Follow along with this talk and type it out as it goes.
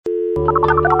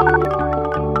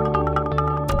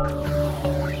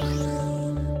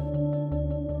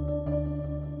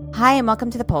Hi, and welcome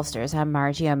to The Pollsters. I'm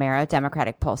Margie O'Mara,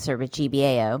 Democratic pollster with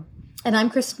GBAO. And I'm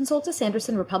Kristen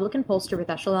Soltis-Anderson, Republican pollster with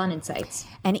Echelon Insights.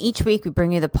 And each week we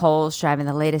bring you the polls driving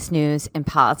the latest news in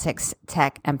politics,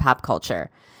 tech, and pop culture.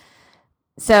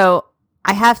 So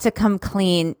I have to come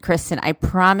clean, Kristen. I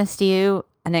promised you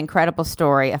an incredible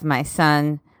story of my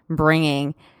son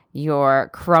bringing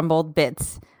your crumbled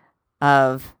bits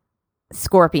of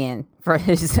scorpion for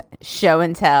his show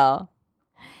and tell.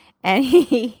 And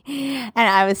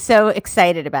I was so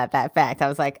excited about that fact. I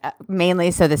was like, mainly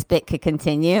so this bit could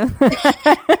continue. And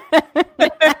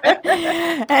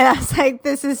I was like,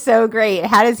 this is so great.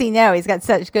 How does he know? He's got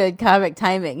such good comic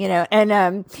timing, you know?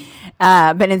 And,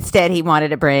 but instead he wanted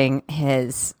to bring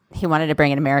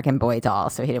an American Boy doll.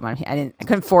 So I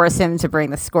couldn't force him to bring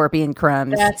the scorpion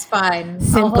crumbs. That's fine.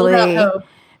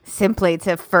 Simply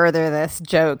to further this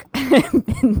joke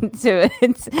to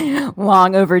its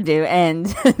long overdue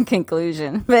end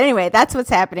conclusion. But anyway, that's what's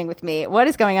happening with me. What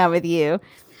is going on with you?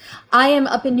 I am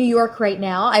up in New York right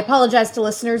now. I apologize to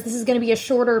listeners. This is going to be a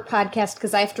shorter podcast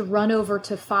because I have to run over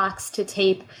to Fox to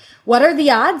tape What Are the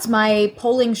Odds?, my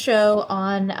polling show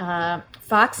on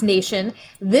Fox Nation.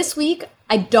 This week,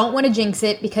 I don't want to jinx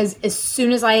it because as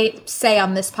soon as I say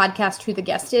on this podcast who the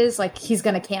guest is, like, he's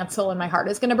going to cancel and my heart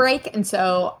is going to break. And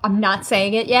so I'm not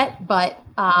saying it yet. But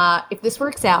if this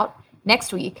works out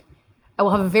next week, I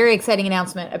will have a very exciting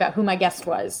announcement about who my guest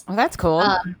was. Oh, that's cool.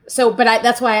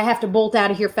 That's why I have to bolt out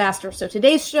of here faster. So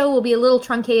today's show will be a little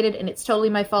truncated and it's totally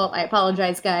my fault. I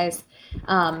apologize, guys.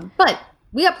 But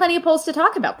we got plenty of polls to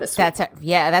talk about this week.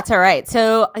 That's all right.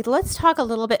 So let's talk a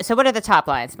little bit. So what are the top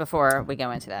lines before we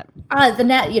go into that?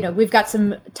 We've got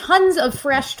some tons of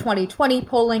fresh 2020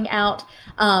 polling out.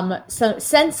 So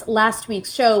since last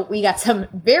week's show, we got some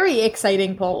very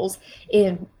exciting polls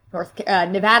in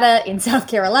Nevada, in South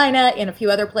Carolina, in a few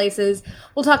other places.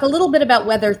 We'll talk a little bit about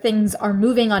whether things are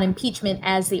moving on impeachment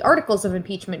as the articles of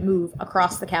impeachment move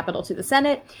across the Capitol to the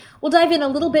Senate. We'll dive in a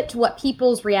little bit to what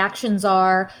people's reactions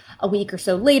are a week or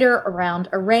so later around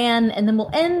Iran, and then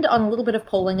we'll end on a little bit of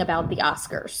polling about the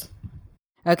Oscars.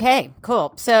 Okay,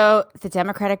 cool. So the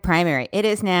Democratic primary, it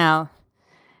is now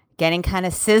getting kind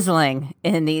of sizzling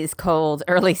in these cold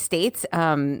early states.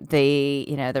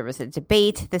 There was a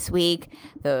debate this week.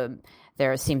 There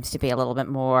seems to be a little bit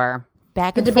more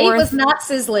back and forth. The debate was not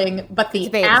sizzling, but the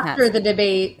hot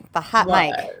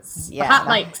mic. Yeah, the hot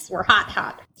mics were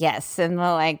hot. Yes, and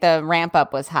the ramp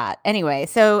up was hot. Anyway,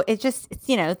 so it just,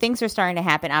 things are starting to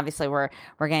happen. Obviously, we're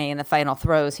getting in the final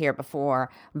throes here before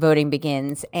voting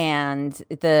begins, and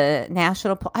the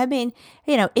national.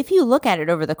 If you look at it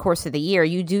over the course of the year,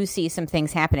 you do see some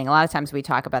things happening. A lot of times we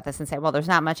talk about this and say, well, there's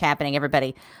not much happening.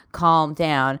 Everybody calm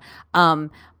down.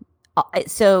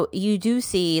 So you do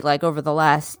see, over the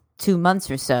last 2 months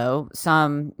or so,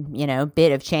 some,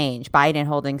 bit of change. Biden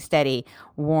holding steady,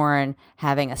 Warren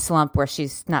having a slump where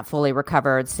she's not fully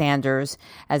recovered, Sanders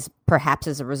perhaps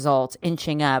as a result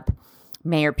inching up,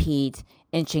 Mayor Pete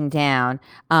inching down.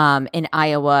 In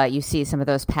Iowa, you see some of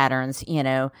those patterns,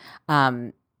 a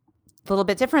little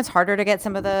bit different. It's harder to get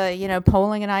some of the,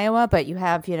 polling in Iowa, but you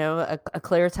have, a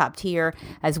clear top tier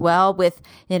as well with,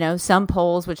 some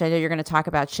polls, which I know you're going to talk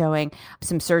about, showing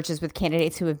some searches with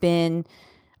candidates who have been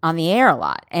on the air a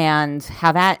lot and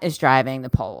how that is driving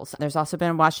the polls. There's also been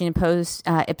a Washington Post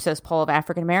Ipsos poll of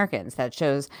African Americans that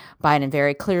shows Biden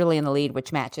very clearly in the lead,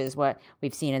 which matches what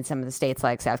we've seen in some of the states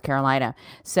like South Carolina.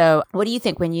 So what do you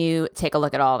think when you take a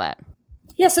look at all that?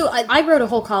 Yeah, so I wrote a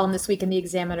whole column this week in the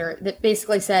Examiner that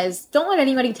basically says, don't let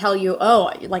anybody tell you,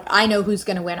 I know who's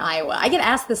going to win Iowa. I get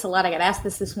asked this a lot. I got asked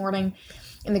this morning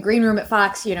in the green room at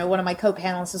Fox. One of my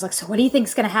co-panelists was like, so what do you think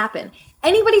is going to happen?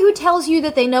 Anybody who tells you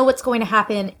that they know what's going to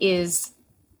happen is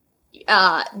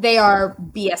they are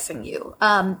BSing you.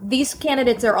 These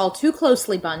candidates are all too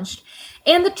closely bunched.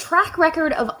 And the track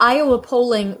record of Iowa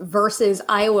polling versus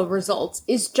Iowa results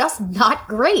is just not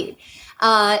great.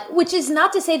 Which is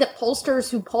not to say that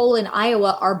pollsters who poll in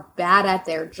Iowa are bad at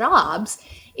their jobs.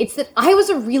 It's that Iowa's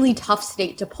a really tough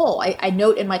state to poll. I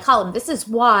note in my column, this is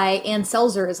why Ann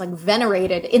Selzer is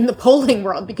venerated in the polling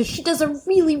world, because she does a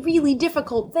really, really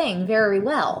difficult thing very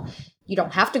well. You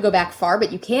don't have to go back far,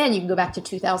 but you can. You can go back to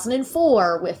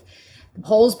 2004 with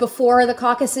polls before the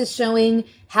caucuses showing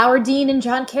Howard Dean and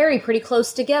John Kerry pretty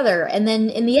close together. And then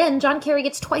in the end, John Kerry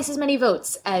gets twice as many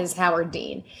votes as Howard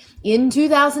Dean. In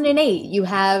 2008, you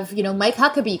have, Mike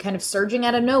Huckabee kind of surging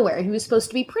out of nowhere. He was supposed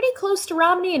to be pretty close to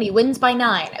Romney, and he wins by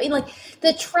 9.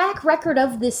 The track record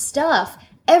of this stuff,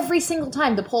 every single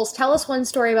time the polls tell us one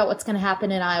story about what's going to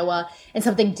happen in Iowa, and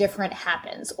something different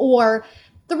happens. Or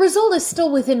the result is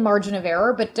still within margin of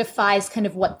error, but defies kind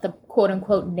of what the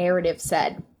quote-unquote narrative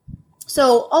said.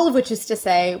 So all of which is to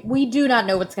say, we do not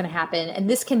know what's going to happen, and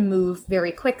this can move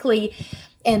very quickly.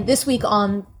 And this week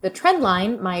on the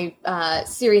Trendline, my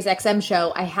Sirius XM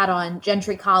show, I had on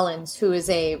Gentry Collins, who is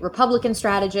a Republican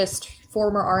strategist,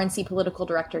 former RNC political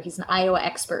director. He's an Iowa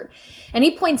expert. And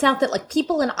he points out that, like,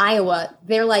 people in Iowa,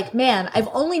 they're like, man, I've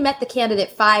only met the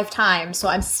candidate 5 times, so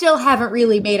I still haven't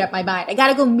really made up my mind. I got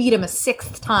to go meet him a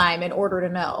 6th time in order to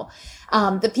know.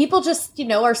 The people just,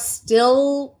 are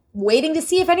still waiting to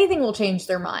see if anything will change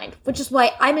their mind, which is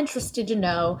why I'm interested to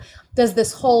know, does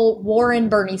this whole Warren,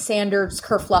 Bernie Sanders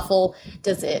kerfluffle,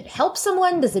 does it help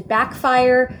someone? Does it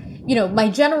backfire? My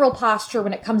general posture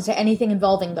when it comes to anything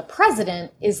involving the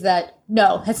president is that,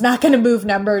 no, it's not going to move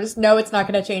numbers. No, it's not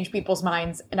going to change people's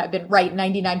minds. And I've been right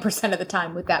 99% of the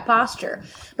time with that posture.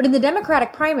 But in the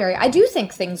Democratic primary, I do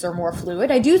think things are more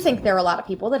fluid. I do think there are a lot of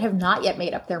people that have not yet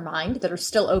made up their mind, that are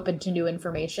still open to new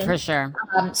information. For sure.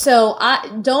 So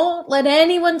don't let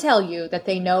anyone tell you that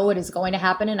they know what is going to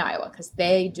happen in Iowa, because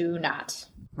they do not.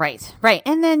 Right.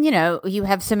 And then, you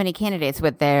have so many candidates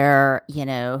with their,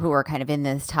 who are kind of in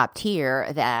this top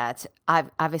tier that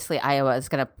obviously Iowa is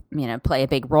going to, play a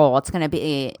big role. It's going to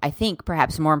be, I think,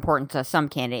 perhaps more important to some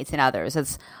candidates than others.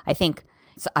 I think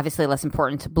it's obviously less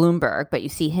important to Bloomberg, but you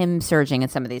see him surging in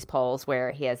some of these polls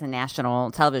where he has a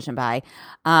national television buy.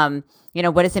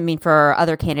 What does it mean for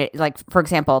other candidates? Like, for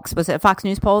example, was it a Fox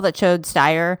News poll that showed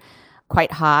Steyer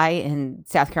quite high in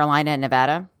South Carolina and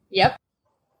Nevada? Yep.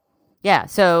 Yeah.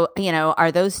 So,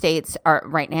 are those states are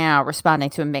right now responding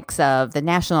to a mix of the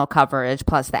national coverage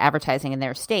plus the advertising in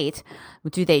their state?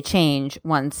 Do they change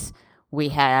once we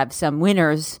have some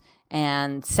winners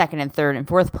and second and third and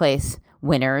fourth place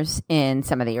winners in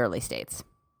some of the early states?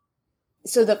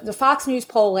 So the Fox News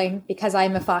polling, because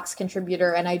I'm a Fox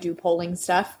contributor and I do polling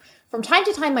stuff, from time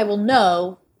to time I will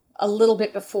know a little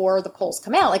bit before the polls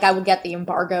come out. Like, I will get the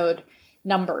embargoed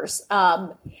numbers.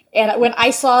 And when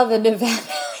I saw the Nevada,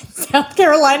 South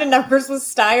Carolina numbers with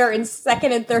Steyer in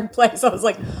second and third place, I was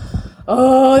like,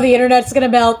 oh, the internet's going to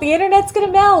melt. The internet's going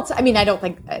to melt. I mean, I don't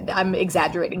think I'm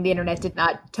exaggerating. The internet did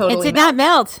not totally It did not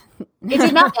melt. It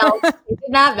did not melt. It did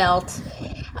not melt.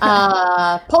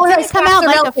 Polarized come facts out are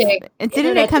like melting.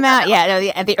 Didn't it come out?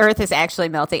 Yeah, no, the Earth is actually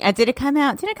melting. Did it come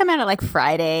out? Did it come out at like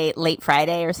Friday, late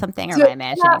Friday or something? Or am I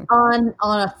imagining? On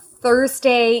a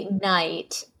Thursday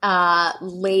night,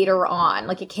 later on,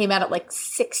 like it came out at like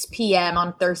 6 p.m.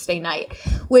 on Thursday night,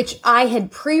 which I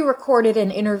had pre-recorded an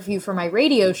interview for my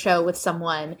radio show with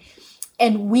someone.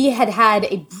 And we had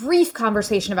a brief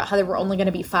conversation about how there were only going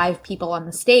to be 5 people on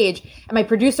the stage. And my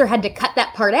producer had to cut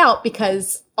that part out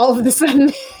because all of a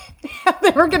sudden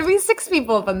there were going to be 6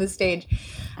 people up on the stage.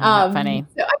 Funny.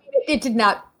 So, I mean, it did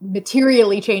not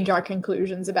materially change our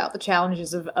conclusions about the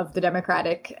challenges of the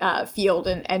Democratic field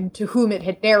and to whom it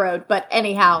had narrowed. But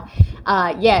anyhow,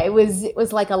 it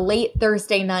was like a late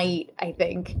Thursday night, I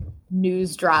think,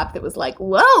 news drop that was like,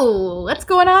 whoa, what's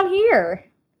going on here?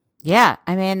 Yeah,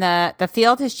 I mean, the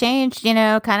field has changed,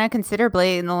 kind of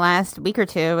considerably in the last week or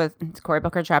two with Cory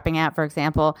Booker dropping out, for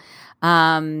example,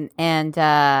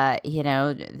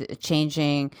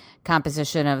 changing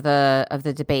composition of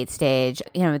the debate stage.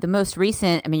 The most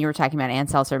recent, I mean, you were talking about Ann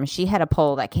Seltzer. She had a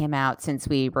poll that came out since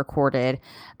we recorded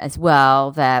as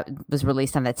well that was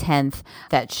released on the 10th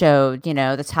that showed,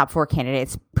 the top 4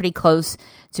 candidates pretty close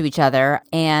to each other.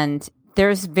 And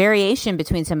there's variation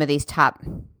between some of these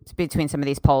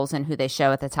polls and who they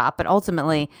show at the top, but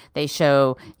ultimately they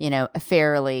show, a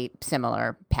fairly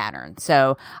similar pattern.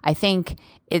 So I think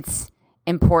it's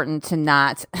important to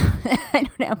not,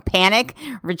 panic,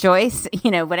 rejoice,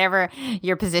 whatever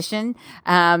your position.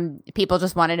 People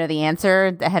just want to know the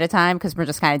answer ahead of time because we're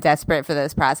just kind of desperate for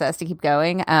this process to keep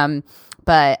going.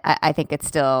 But I think it's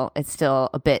still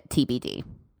a bit TBD.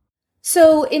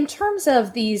 So in terms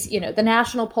of these, the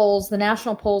national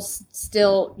polls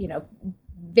still,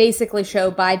 basically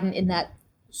show Biden in that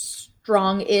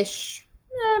strong-ish,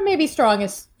 maybe strong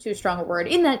is too strong a word,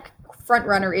 in that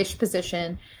front-runner-ish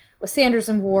position, with Sanders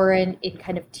and Warren in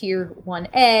kind of tier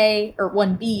 1A or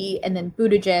 1B, and then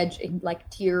Buttigieg in like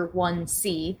tier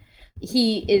 1C.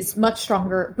 He is much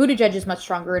stronger. Buttigieg is much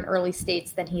stronger in early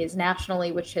states than he is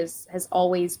nationally, which has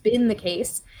always been the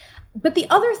case. But the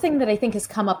other thing that I think has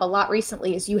come up a lot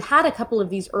recently is you had a couple of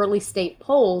these early state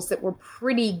polls that were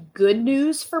pretty good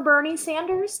news for Bernie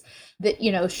Sanders that,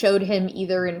 showed him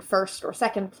either in first or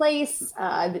second place,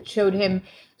 that showed him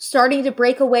starting to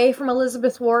break away from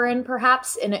Elizabeth Warren,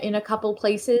 perhaps in a couple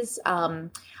places.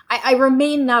 I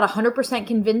remain not 100%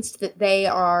 convinced that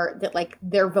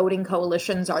their voting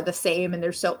coalitions are the same and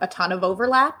there's a ton of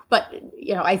overlap. But,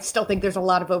 I still think there's a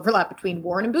lot of overlap between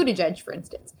Warren and Buttigieg, for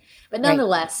instance. But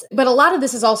nonetheless, But a lot of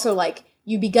this is also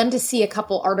you begun to see a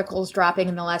couple articles dropping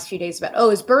in the last few days about,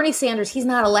 is Bernie Sanders, he's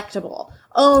not electable.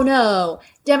 Oh no,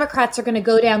 Democrats are going to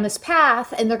go down this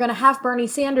path and they're going to have Bernie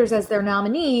Sanders as their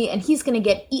nominee and he's going to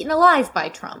get eaten alive by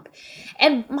Trump.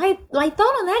 And my thought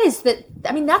on that is that,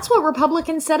 that's what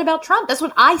Republicans said about Trump. That's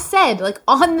what I said,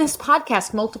 on this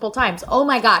podcast multiple times. Oh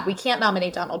my God, we can't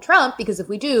nominate Donald Trump because if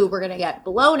we do, we're going to get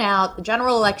blown out. The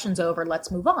general election's over.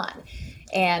 Let's move on.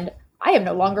 And I am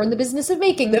no longer in the business of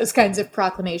making those kinds of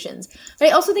proclamations. But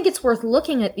I also think it's worth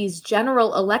looking at these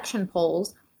general election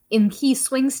polls in key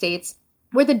swing states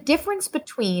where the difference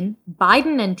between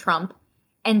Biden and Trump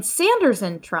and Sanders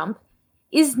and Trump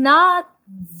is not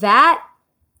that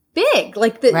big.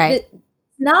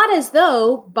 Not as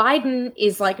though Biden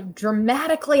is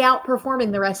dramatically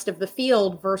outperforming the rest of the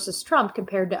field versus Trump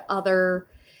compared to other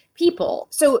people.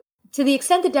 So to the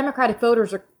extent that Democratic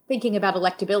voters are thinking about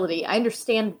electability, I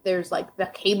understand there's the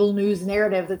cable news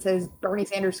narrative that says Bernie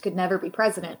Sanders could never be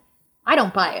president. I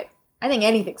don't buy it. I think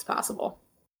anything's possible.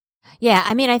 Yeah,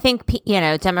 I think,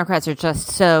 Democrats are just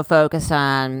so focused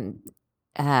on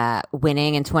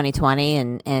winning in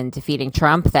 2020 and defeating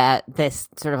Trump that this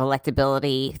sort of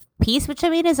electability piece, which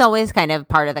is always kind of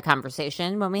part of the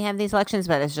conversation when we have these elections,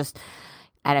 but it's just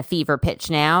at a fever pitch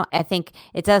now. I think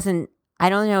I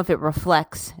don't know if it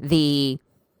reflects the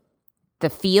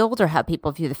field or how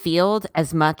people view the field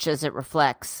as much as it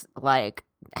reflects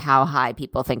how high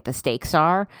people think the stakes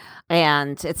are.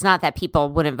 And it's not that people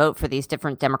wouldn't vote for these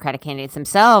different Democratic candidates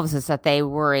themselves, it's that they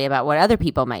worry about what other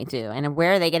people might do. And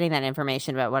where are they getting that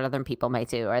information about what other people might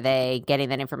do? Are they getting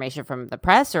that information from the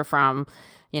press or from,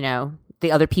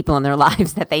 the other people in their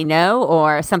lives that they know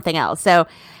or something else? So,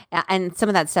 and some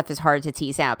of that stuff is hard to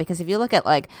tease out because if you look at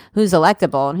who's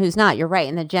electable and who's not, you're right.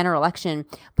 In the general election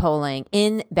polling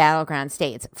in battleground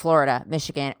states, Florida,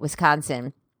 Michigan,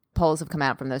 Wisconsin, polls have come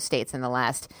out from those states in the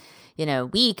last,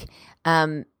 week.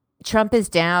 Trump is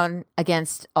down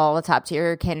against all the top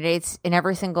tier candidates in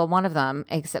every single one of them,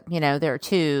 except, there are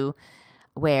two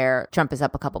where Trump is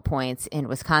up a couple points in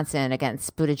Wisconsin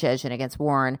against Buttigieg and against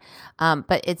Warren.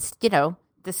 But it's,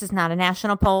 this is not a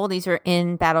national poll. These are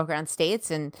in battleground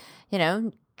states and,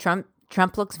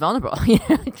 Trump looks vulnerable.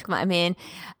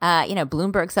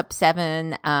 Bloomberg's up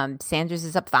 7, Sanders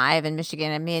is up 5 in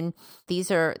Michigan.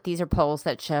 These are polls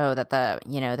that show that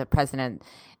the president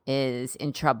is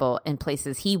in trouble in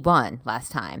places he won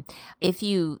last time. If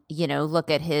you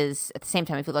look at his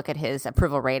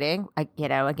approval rating,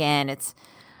 again, it's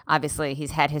obviously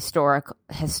he's had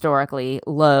historically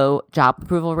low job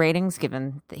approval ratings,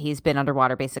 given that he's been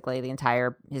underwater basically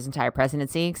his entire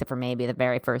presidency, except for maybe the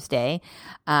very first day,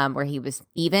 where he was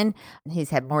even.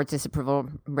 He's had more disapproval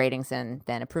ratings than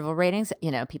approval ratings.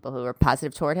 People who are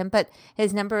positive toward him, but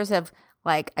his numbers have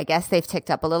I guess they've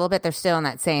ticked up a little bit. They're still in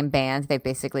that same band they've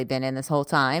basically been in this whole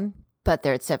time, but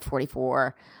they're at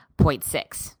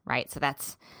 44.6, right? So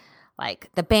that's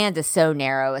the band is so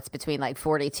narrow. It's between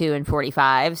 42 and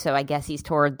 45. So I guess he's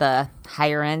toward the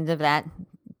higher end of that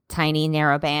tiny,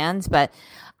 narrow bands. But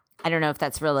I don't know if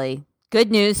that's really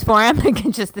good news for him.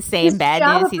 Just the same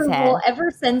bad news he's had. Ever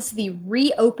since the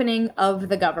reopening of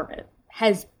the government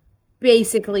has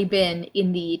basically been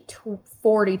in the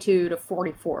 42 to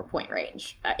 44 point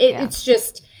range. It's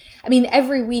just,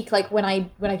 every week, when I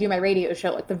do my radio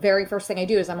show, the very first thing I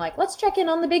do is I'm let's check in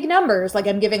on the big numbers.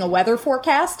 I'm giving a weather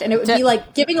forecast, and it would be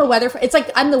giving a weather. It's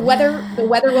I'm the weather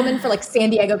woman for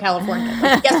San Diego,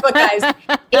 California. Guess what, guys?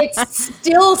 It's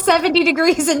still 70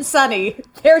 degrees and sunny.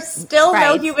 There's still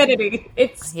no humidity.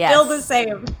 It's still the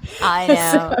same. I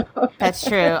know. That's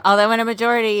true. Although when a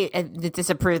majority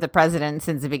disapprove the president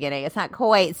since the beginning, it's not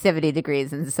quite 70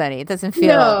 degrees and sunny. It doesn't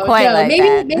feel quite like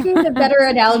that. Maybe the better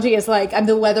analogy is I'm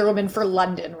the weather woman for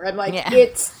London, where I'm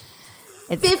it's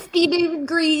 50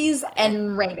 degrees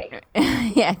and raining.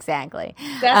 Yeah, exactly.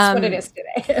 That's what it is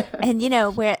today. And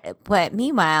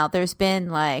meanwhile, there's been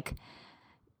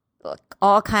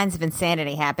all kinds of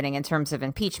insanity happening in terms of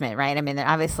impeachment, right?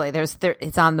 Obviously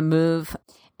it's on the move.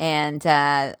 And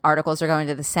articles are going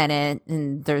to the Senate,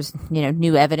 and there's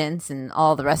new evidence and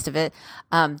all the rest of it.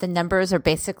 The numbers are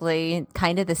basically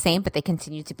kind of the same, but they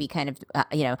continue to be kind of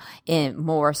in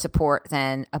more support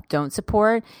than don't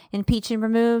support impeach and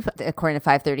remove. According to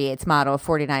 538's model,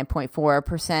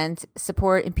 49.4%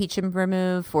 support impeach and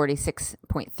remove,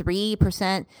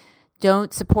 46.3%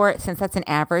 don't support, since that's an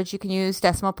average, you can use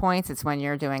decimal points. It's when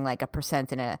you're doing like a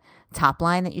percent in a top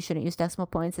line that you shouldn't use decimal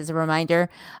points. As a reminder,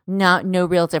 no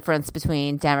real difference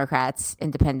between Democrats,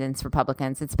 independents,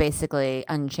 Republicans. It's basically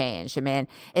unchanged. I mean,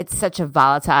 it's such a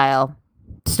volatile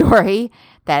story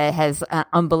that it has an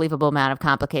unbelievable amount of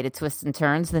complicated twists and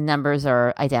turns. The numbers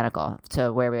are identical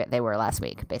to where they were last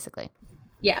week, basically.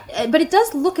 Yeah, but it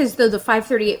does look as though the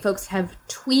 538 folks have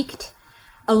tweaked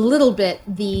a little bit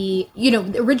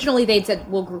originally they'd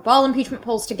said we'll group all impeachment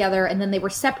polls together, and then they were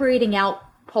separating out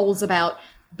polls about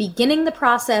beginning the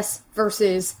process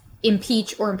versus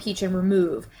impeach or impeach and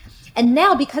remove. And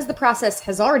now, because the process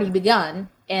has already begun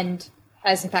and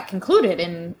has in fact concluded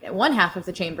in one half of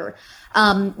the chamber,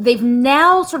 they've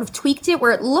now sort of tweaked it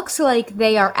where it looks like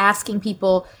they are asking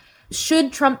people,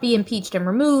 should Trump be impeached and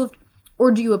removed? Or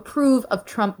do you approve of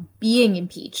Trump being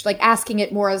impeached? Like asking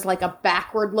it more as like a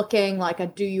backward looking, like a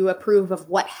do you approve of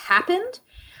what happened?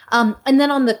 And then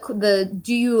on the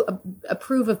do you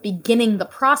approve of beginning the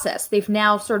process, they've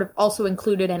now sort of also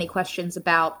included any questions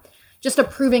about just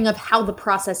approving of how the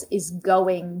process is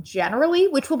going generally,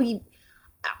 which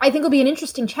I think will be an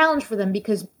interesting challenge for them,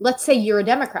 because let's say you're a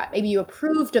Democrat. Maybe you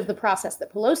approved of the process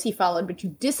that Pelosi followed, but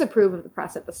you disapprove of the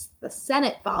process the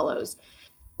Senate follows.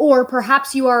 Or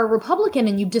perhaps you are a Republican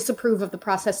and you disapprove of the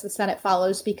process the Senate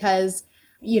follows because,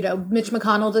 Mitch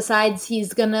McConnell decides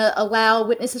he's going to allow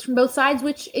witnesses from both sides,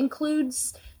 which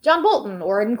includes John Bolton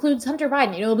or it includes Hunter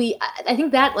Biden. I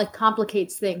think that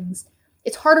complicates things.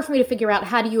 It's harder for me to figure out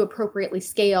how do you appropriately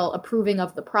scale approving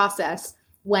of the process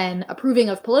when approving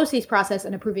of Pelosi's process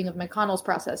and approving of McConnell's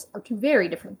process are two very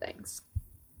different things.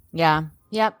 Yeah.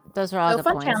 Yep. Those are all good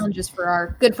points. Fun challenges for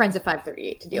our good friends at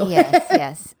 538 to deal with.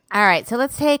 Yes. All right. So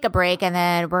let's take a break, and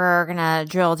then we're going to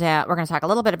drill down. We're going to talk a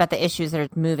little bit about the issues that are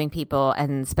moving people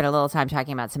and spend a little time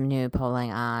talking about some new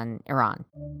polling on Iran.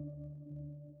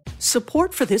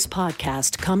 Support for this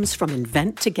podcast comes from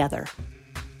Invent Together.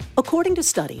 According to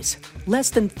studies, less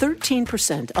than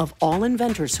 13% of all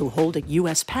inventors who hold a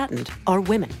U.S. patent are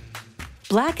women.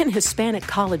 Black and Hispanic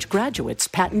college graduates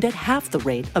patent at half the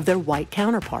rate of their white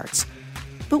counterparts.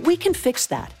 But we can fix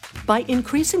that by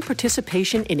increasing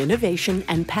participation in innovation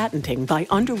and patenting by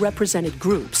underrepresented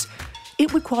groups.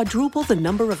 It would quadruple the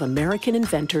number of American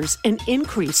inventors and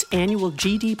increase annual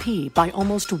GDP by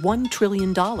almost $1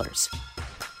 trillion.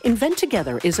 Invent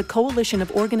Together is a coalition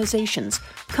of organizations,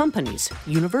 companies,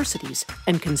 universities,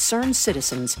 and concerned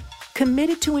citizens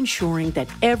committed to ensuring that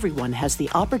everyone has the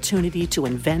opportunity to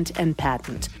invent and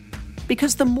patent.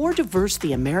 Because the more diverse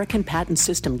the American patent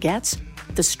system gets,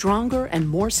 the stronger and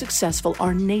more successful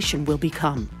our nation will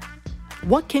become.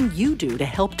 What can you do to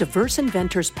help diverse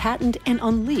inventors patent and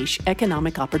unleash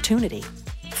economic opportunity?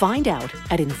 Find out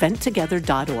at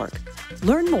inventtogether.org.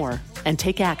 Learn more and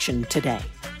take action today.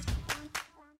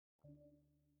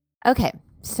 Okay,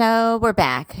 so we're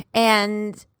back.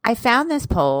 And I found this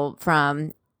poll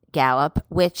from Gallup,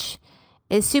 which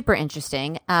is super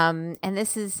interesting. And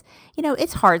this is,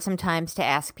 it's hard sometimes to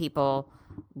ask people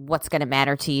what's going to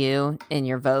matter to you in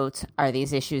your vote. Are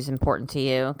these issues important to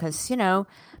you? Because,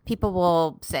 people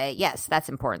will say, yes, that's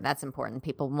important. That's important.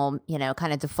 People will,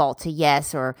 kind of default to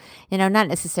yes, or, not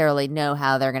necessarily know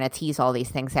how they're going to tease all these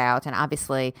things out. And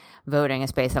obviously voting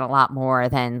is based on a lot more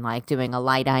than like doing a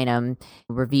light item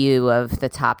review of the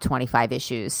top 25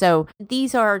 issues. So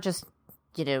these are just,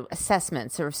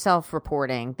 assessments or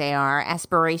self-reporting. They are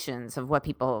aspirations of what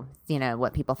people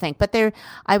think. But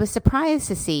I was surprised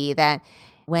to see that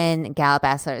when Gallup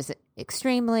asked us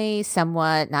extremely,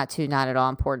 somewhat, not at all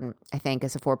important, I think,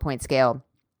 is a 4-point scale.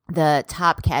 The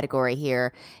top category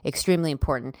here, extremely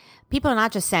important. People are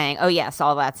not just saying, oh, yes,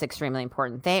 all that's extremely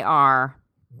important. They are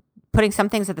putting some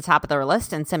things at the top of their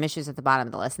list and some issues at the bottom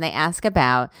of the list. And they ask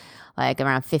about like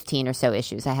around 15 or so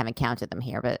issues. I haven't counted them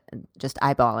here, but just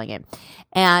eyeballing it.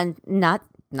 And not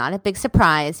a big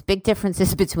surprise, big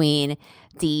differences between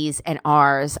D's and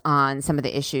R's on some of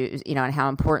the issues, and how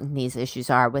important these issues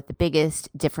are, with the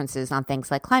biggest differences on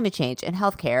things like climate change and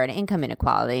healthcare and income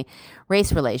inequality,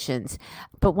 race relations.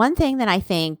 But one thing that I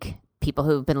think people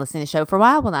who've been listening to the show for a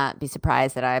while will not be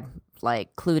surprised that I've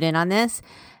clued in on this,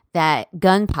 that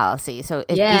gun policy. So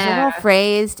these are all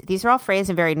phrased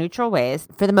in very neutral ways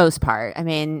for the most part. I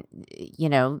mean,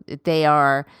 they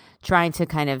are trying to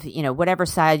kind of, whatever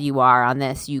side you are on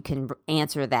this, you can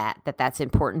answer that's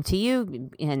important to you.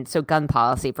 And so gun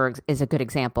policy is a good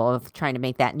example of trying to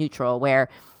make that neutral, where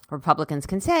Republicans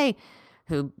can say,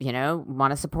 who,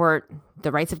 want to support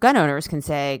the rights of gun owners, can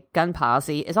say gun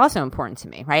policy is also important to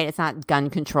me, right? It's not gun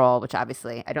control, which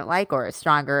obviously I don't like, or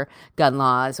stronger gun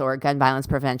laws or gun violence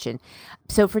prevention.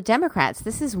 So for Democrats,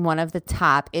 this is one of the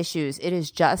top issues. It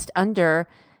is just under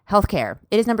healthcare.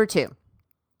 It is number 2.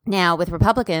 Now, with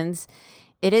Republicans,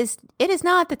 it is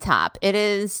not the top. It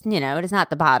is, it is not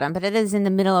the bottom, but it is in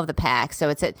the middle of the pack. So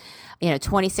it's at,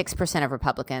 26% of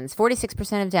Republicans,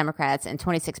 46% of Democrats, and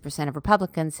 26% of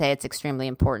Republicans say it's extremely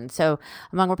important. So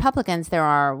among Republicans, there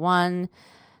are 1,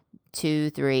 2,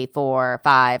 3, 4,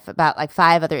 5, about like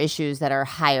 5 other issues that are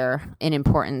higher in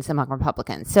importance among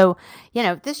Republicans. So,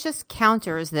 this just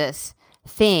counters this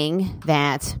thing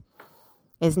that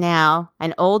is now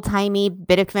an old-timey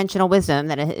bit of conventional wisdom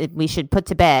that we should put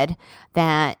to bed,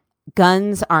 that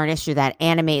guns are an issue that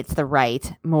animates the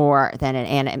right more than it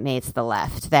animates the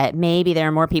left. That maybe there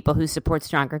are more people who support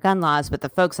stronger gun laws, but the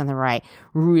folks on the right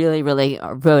really, really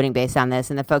are voting based on this,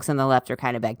 and the folks on the left are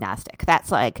kind of agnostic.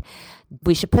 That's like,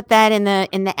 we should put that in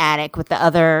the attic with the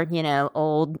other,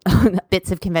 old bits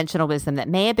of conventional wisdom that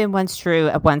may have been once true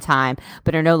at one time,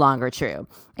 but are no longer true.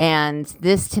 And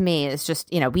this, to me, is just,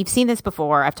 we've seen this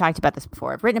before. I've talked about this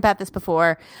before. I've written about this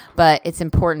before, but it's an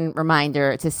important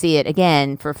reminder to see it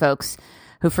again for folks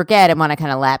who forget and want to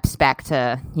kind of lapse back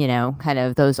to, kind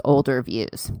of those older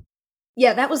views.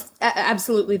 Yeah, that was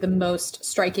absolutely the most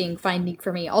striking finding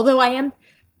for me. Although I am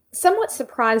somewhat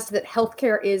surprised that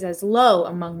healthcare is as low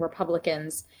among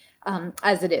Republicans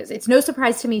as it is. It's no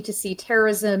surprise to me to see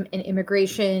terrorism and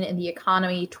immigration and the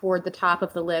economy toward the top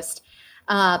of the list.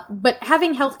 But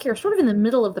having healthcare sort of in the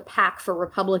middle of the pack for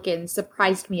Republicans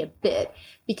surprised me a bit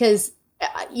because,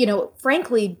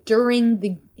 frankly, during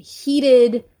the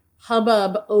heated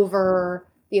hubbub over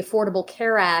the Affordable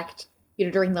Care Act,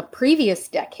 during the previous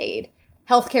decade,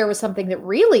 healthcare was something that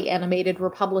really animated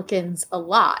Republicans a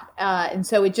lot. And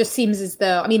so it just seems as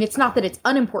though, it's not that it's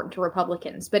unimportant to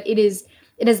Republicans, but it is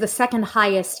the second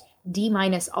highest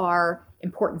D-R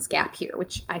importance gap here,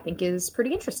 which I think is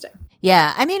pretty interesting.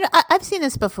 Yeah. I've seen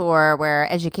this before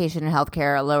where education and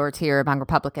healthcare are a lower tier among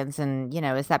Republicans. And,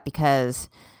 is that because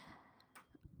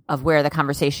of where the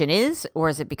conversation is, or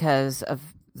is it because of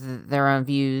their own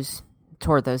views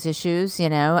toward those issues?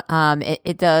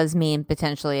 It does mean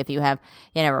potentially if you have,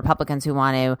 Republicans who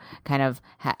want to kind of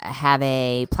have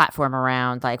a platform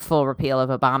around like full repeal of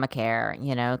Obamacare,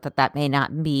 that may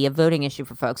not be a voting issue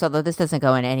for folks, although this doesn't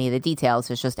go into any of the details.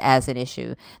 It's just as an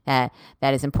issue that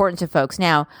is important to folks.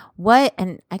 Now,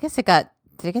 and I guess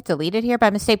did it get deleted here by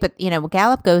mistake? But,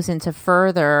 Gallup goes into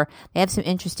further, they have some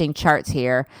interesting charts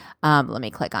here. Let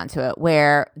me click onto it,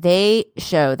 where they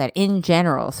show that in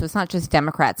general, so it's not just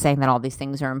Democrats saying that all these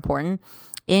things are important.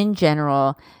 In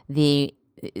general, the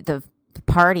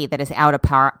party that is out of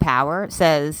power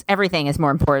says everything is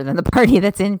more important than the party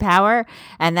that's in power.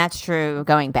 And that's true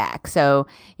going back. So,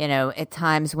 at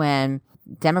times when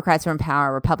Democrats were in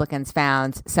power, Republicans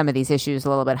found some of these issues a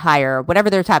little bit higher. Whatever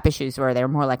their top issues were, they were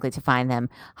more likely to find them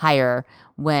higher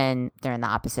when they're in the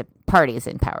opposite parties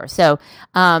in power. So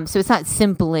it's not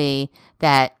simply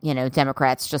that,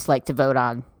 Democrats just like to vote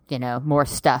on, more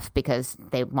stuff because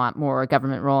they want more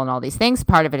government role and all these things.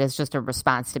 Part of it is just a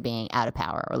response to being out of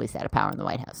power, or at least out of power in the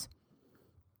White House.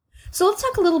 So let's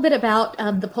talk a little bit about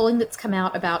the polling that's come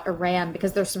out about Iran,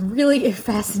 because there's some really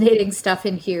fascinating stuff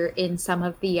in here in some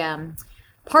of the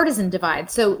partisan divide.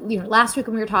 So, last week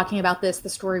when we were talking about this, the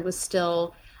story was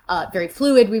still very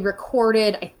fluid. We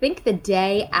recorded, I think, the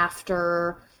day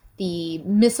after the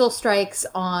missile strikes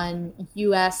on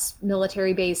U.S.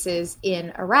 military bases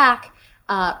in Iraq.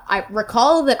 I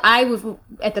recall that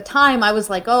at the time, I was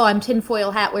like, I'm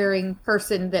tinfoil hat wearing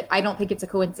person, that I don't think it's a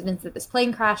coincidence that this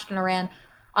plane crashed in Iran.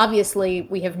 Obviously,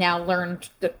 we have now learned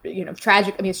that,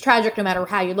 tragic. It's tragic no matter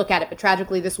how you look at it, but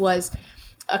tragically, this was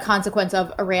a consequence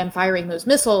of Iran firing those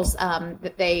missiles,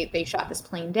 that they shot this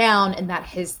plane down, and that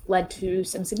has led to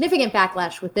some significant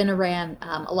backlash within Iran,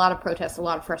 a lot of protests, a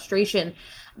lot of frustration.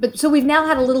 But so we've now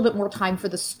had a little bit more time for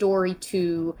the story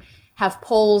to have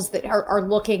polls that are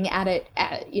looking at it.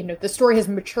 The story has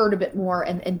matured a bit more,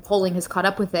 and polling has caught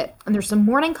up with it. And there's some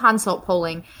Morning Consult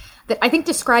polling that I think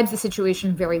describes the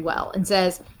situation very well and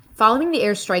says, following the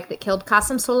airstrike that killed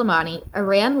Qasem Soleimani,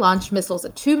 Iran launched missiles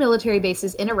at 2 military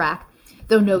bases in Iraq,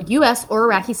 though no U.S. or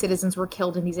Iraqi citizens were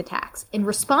killed in these attacks. In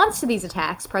response to these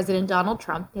attacks, President Donald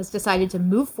Trump has decided to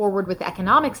move forward with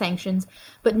economic sanctions,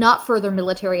 but not further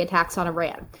military attacks on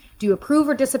Iran. Do you approve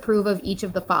or disapprove of each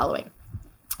of the following?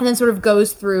 And then sort of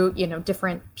goes through,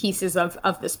 different pieces of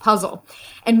this puzzle.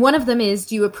 And one of them is,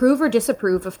 do you approve or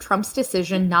disapprove of Trump's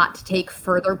decision not to take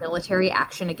further military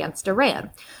action against Iran?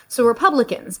 So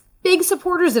Republicans, big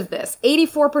supporters of this.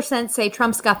 84% say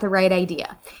Trump's got the right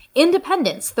idea.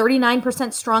 Independents,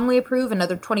 39% strongly approve.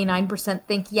 Another 29%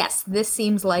 think, yes, this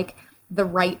seems like the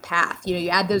right path. You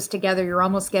add those together, you're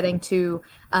almost getting to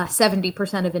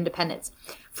 70% of independents.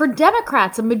 For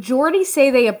Democrats, a majority say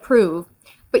they approve,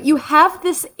 But you have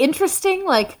this interesting,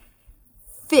 like,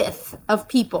 fifth of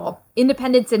people,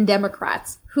 independents and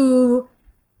Democrats, who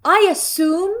I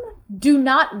assume do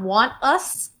not want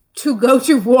us to go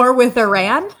to war with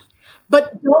Iran,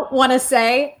 but don't want to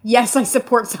say, yes, I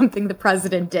support something the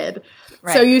president did.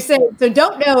 Right. So you say, so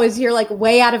don't know is you're like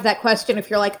way out of that question if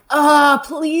you're like,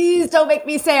 please don't make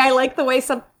me say I like the way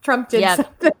Trump did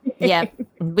something. Yeah,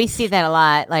 we see that a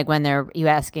lot, like when you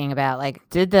asking about, like,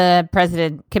 did the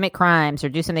president commit crimes or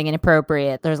do something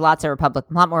inappropriate? There's a lot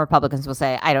more Republicans will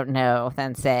say, I don't know,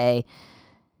 than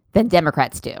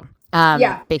Democrats do.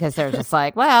 Because they're just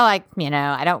like, well,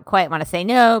 I don't quite want to say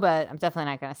no, but I'm definitely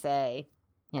not going to say,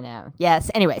 yes.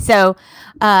 Anyway, so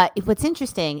what's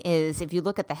interesting is if you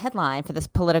look at the headline for this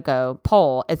Politico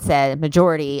poll, it said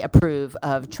majority approve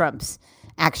of Trump's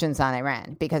actions on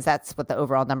Iran, because that's what the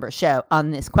overall numbers show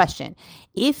on this question.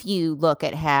 If you look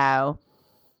at how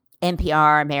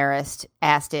NPR, Marist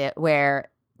asked it, where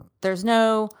there's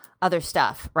no other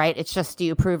stuff, right? It's just, do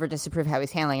you approve or disapprove how he's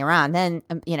handling Iran? Then,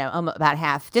 about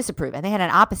half disapprove. And they had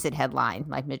an opposite headline,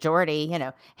 like majority,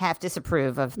 half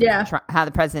disapprove of how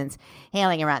the president's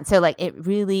handling Iran. So, like, it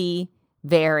really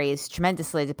varies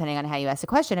tremendously depending on how you ask the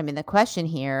question. I mean, the question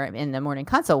here in the Morning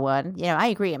Consult one, I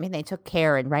agree. I mean, they took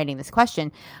care in writing this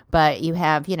question, but you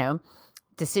have,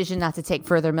 decision not to take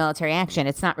further military action.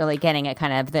 It's not really getting at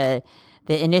kind of the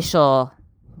initial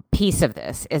piece of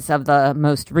this. It's of the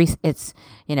most recent.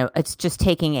 It's just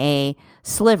taking a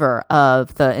sliver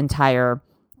of the entire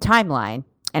timeline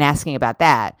and asking about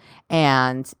that.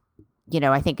 And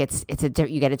I think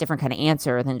you get a different kind of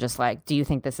answer than just like, do you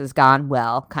think this has gone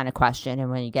well kind of question.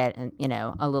 And when you get,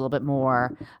 a little bit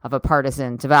more of a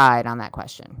partisan divide on that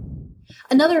question.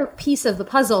 Another piece of the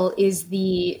puzzle is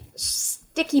the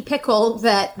sticky pickle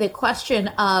that the question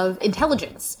of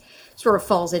intelligence sort of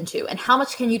falls into. And how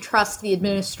much can you trust the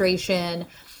administration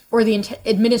or the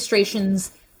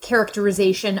administration's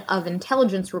characterization of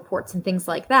intelligence reports and things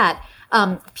like that?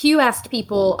 Pew asked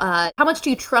people, how much do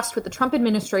you trust what the Trump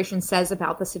administration says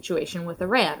about the situation with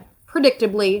Iran?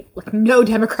 Predictably, like, no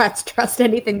Democrats trust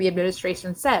anything the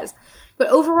administration says. But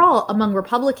overall, among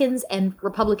Republicans and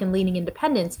Republican-leaning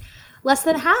independents, less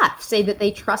than half say that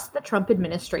they trust the Trump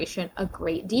administration a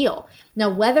great deal. Now,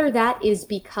 whether that is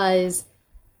because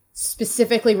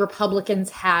specifically Republicans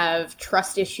have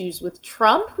trust issues with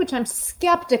Trump, which I'm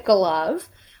skeptical of,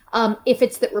 if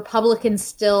it's that Republicans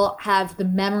still have the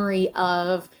memory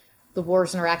of the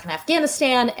wars in Iraq and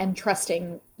Afghanistan and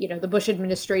trusting, the Bush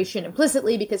administration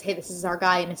implicitly because, hey, this is our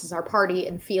guy and this is our party,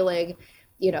 and feeling,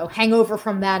 hangover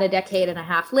from that a decade and a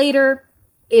half later?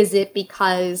 Is it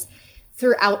because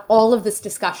throughout all of this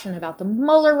discussion about the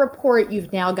Mueller report,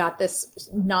 you've now got this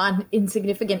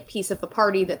non-insignificant piece of the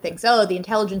party that thinks, the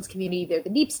intelligence community, they're the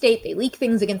deep state, they leak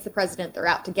things against the president, they're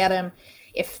out to get him.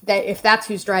 If that's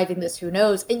who's driving this, who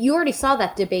knows? And you already saw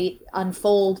that debate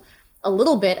unfold a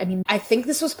little bit. I mean, I think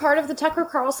this was part of the Tucker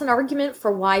Carlson argument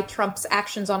for why Trump's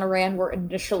actions on Iran were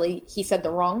initially, he said,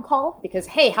 the wrong call. Because,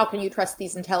 hey, how can you trust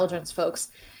these intelligence folks?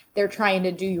 They're trying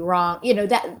to do you wrong.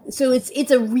 So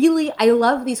it's a really, I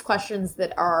love these questions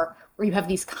that are where you have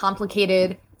these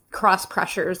complicated cross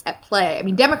pressures at play. I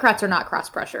mean, Democrats are not cross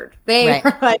pressured. They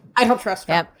are like, I don't trust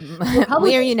Trump. Yep.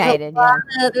 We are united.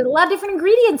 There's a lot of different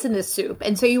ingredients in this soup.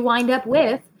 And so you wind up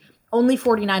with only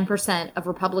 49% of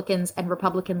Republicans and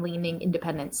Republican-leaning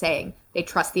independents saying they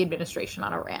trust the administration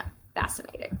on Iran.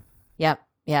 Fascinating. Yep.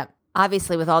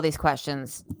 Obviously, with all these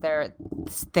questions,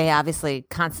 they obviously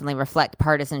constantly reflect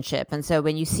partisanship. And so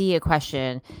when you see a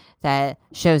question that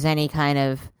shows any kind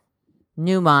of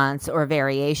nuance or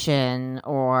variation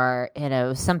or,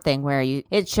 something where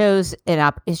it shows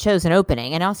an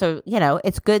opening. And also,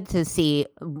 it's good to see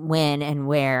when and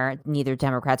where neither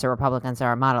Democrats or Republicans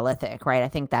are monolithic, right? I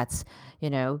think that's,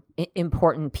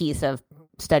 important piece of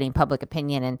studying public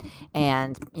opinion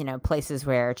and places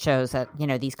where it shows that,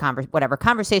 these whatever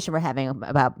conversation we're having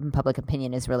about public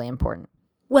opinion is really important.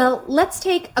 Well, let's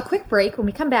take a quick break. When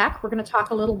we come back, we're going to talk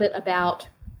a little bit about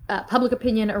public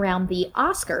opinion around the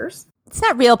Oscars. It's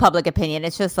not real public opinion.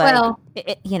 It's just like,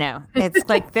 it's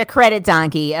like the credit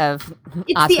donkey of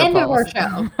it's Oscar the end polls. of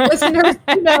our show. Listeners,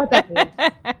 you know what that means.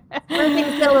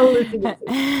 Everything's still a little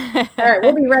loosey-goosey. All right,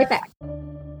 we'll be right back.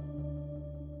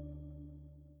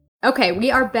 Okay,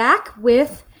 we are back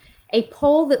with a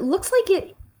poll that looks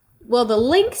like the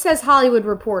link says Hollywood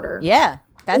Reporter. Yeah,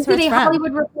 that's what it's from. Is it a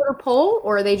Hollywood Reporter poll,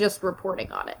 or are they just reporting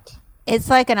on it? It's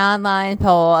like an online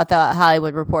poll at the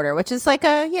Hollywood Reporter, which is like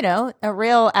a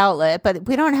real outlet, but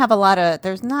we don't have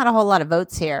there's not a whole lot of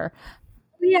votes here.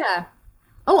 Yeah.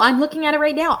 Oh, I'm looking at it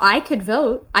right now. I could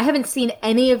vote. I haven't seen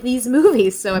any of these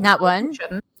movies, so not one.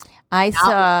 I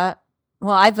saw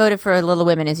Well, I voted for Little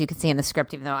Women, as you can see in the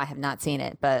script, even though I have not seen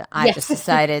it. But I just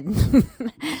decided,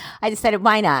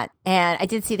 why not? And I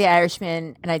did see The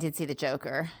Irishman, and I did see The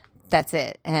Joker. That's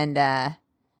it. And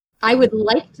I would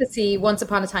like to see Once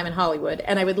Upon a Time in Hollywood,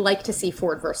 and I would like to see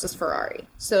Ford versus Ferrari.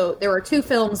 So there are two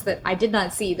films that I did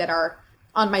not see that are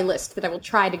on my list that I will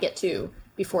try to get to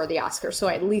before the Oscars. So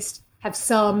I at least have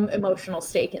some emotional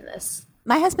stake in this.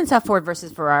 my husband saw Ford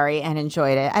versus Ferrari and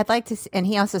enjoyed it. I'd like to, and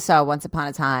he also saw Once Upon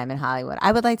a Time in Hollywood.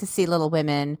 I would like to see Little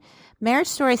Women. Marriage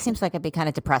Story seems like it'd be kind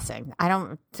of depressing.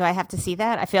 Do I have to see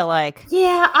that? I feel like.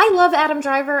 Yeah, I love Adam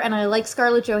Driver and I like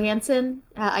Scarlett Johansson.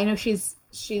 I know she's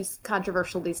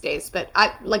controversial these days, but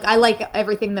I like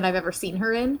everything that I've ever seen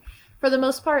her in for the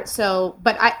most part. So,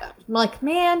 but I'm like,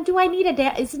 man, do I need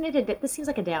isn't it this seems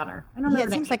like a downer. I don't know. Yeah,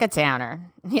 it seems like a downer.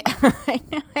 Yeah,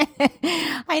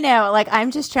 I know. Like,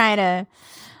 I'm just trying to,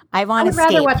 I want to I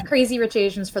would rather watch Crazy Rich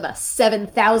Asians for the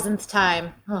 7,000th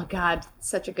time. Oh God,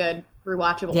 such a good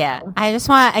rewatchable. Yeah, film. I just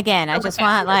want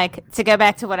like to go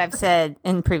back to what I've said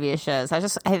in previous shows. I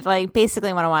like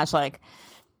basically want to watch like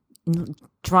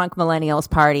drunk millennials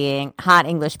partying, hot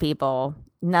English people,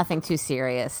 nothing too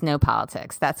serious, no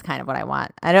politics. That's kind of what I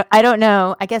want. I don't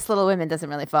know. I guess Little Women doesn't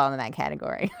really fall in that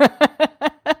category.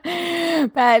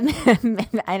 But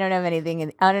I don't know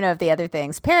anything. I don't know if the other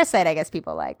things. Parasite, I guess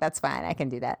people like. That's fine. I can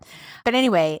do that. But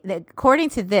anyway,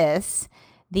 according to this,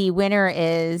 the winner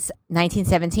is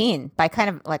 1917 by kind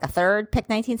of like a third. Pick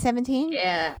 1917.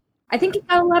 Yeah. I think it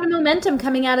got a lot of momentum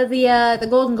coming out of the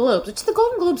Golden Globes, which the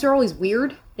Golden Globes are always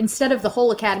weird. Instead of the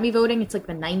whole Academy voting, it's like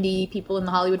the 90 people in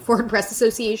the Hollywood Foreign Press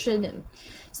Association. And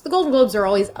so the Golden Globes are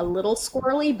always a little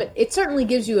squirrely, but it certainly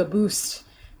gives you a boost.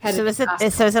 So is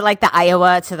it like the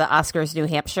Iowa to the Oscars, New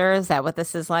Hampshire? Is that what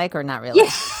this is like, or not really?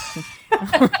 Yeah.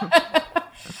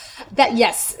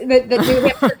 Yes, the New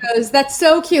Hampshire goes, that's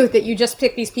so cute that you just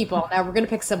picked these people. Now we're going to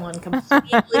pick someone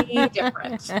completely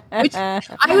different. Which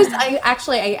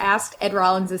I asked Ed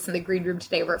Rollins this in the green room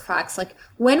today over at Fox, like,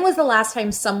 when was the last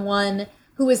time someone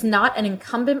who is not an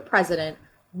incumbent president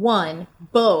won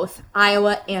both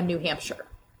Iowa and New Hampshire?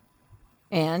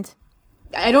 And?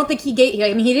 I don't think he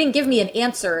didn't give me an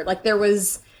answer. Like,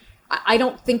 I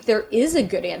don't think there is a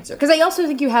good answer. Because I also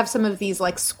think you have some of these,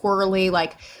 like, squirrely,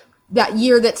 like, that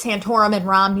year that Santorum and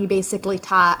Romney basically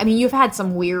tied. I mean, you've had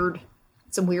some weird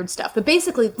stuff. But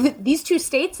basically, these two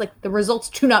states, like, the results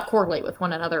do not correlate with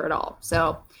one another at all.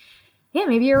 So, yeah,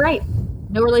 maybe you're right.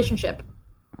 No relationship.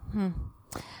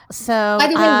 So, by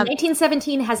the way,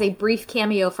 1917 has a brief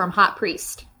cameo from Hot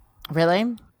Priest.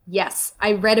 Really? Yes.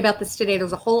 I read about this today.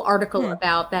 There's a whole article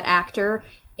about that actor,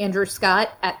 Andrew Scott,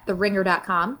 at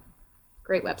theringer.com.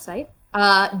 Great website.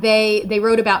 They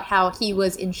wrote about how he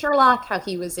was in Sherlock, how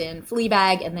he was in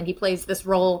Fleabag, and then he plays this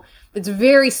role that's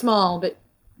very small, but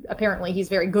apparently he's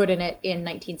very good in it in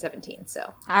 1917.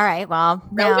 So, all right, well,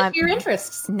 now your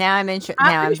interests. Now I'm interested.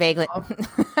 Now I'm vaguely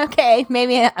okay.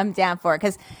 Maybe I'm down for it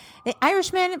because The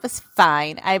Irishman was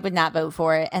fine. I would not vote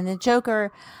for it, and The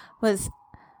Joker was,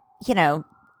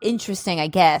 interesting, I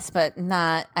guess, but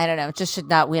not, I don't know, it just should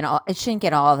not win it shouldn't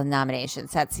get all the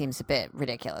nominations. That seems a bit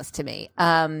ridiculous to me.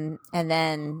 And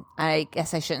then I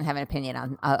guess I shouldn't have an opinion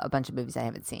on a bunch of movies I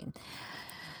haven't seen.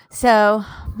 So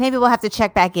maybe we'll have to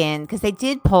check back in because they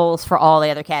did polls for all the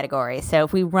other categories. So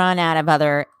if we run out of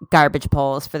other garbage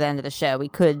polls for the end of the show, we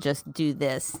could just do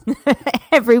this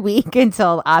every week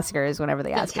until Oscars, whenever the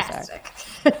Oscars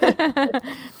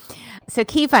are. So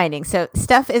key findings. So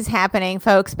stuff is happening,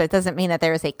 folks, but it doesn't mean that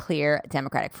there is a clear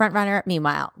Democratic frontrunner.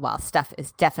 Meanwhile, while stuff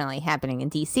is definitely happening in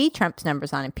D.C., Trump's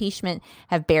numbers on impeachment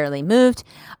have barely moved.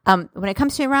 When it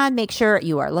comes to Iran, make sure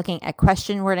you are looking at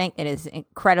question wording. It is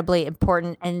incredibly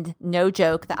important. And no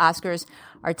joke, the Oscars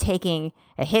are taking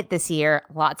a hit this year.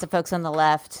 Lots of folks on the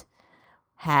left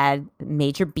had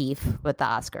major beef with the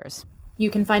Oscars. You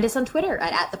can find us on Twitter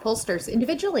at The Pollsters,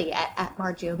 individually at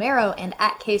Margie O'Maro and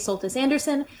at K. Soltis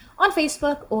Anderson, on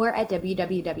Facebook, or at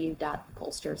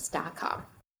www.thepollsters.com.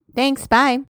 Thanks. Bye.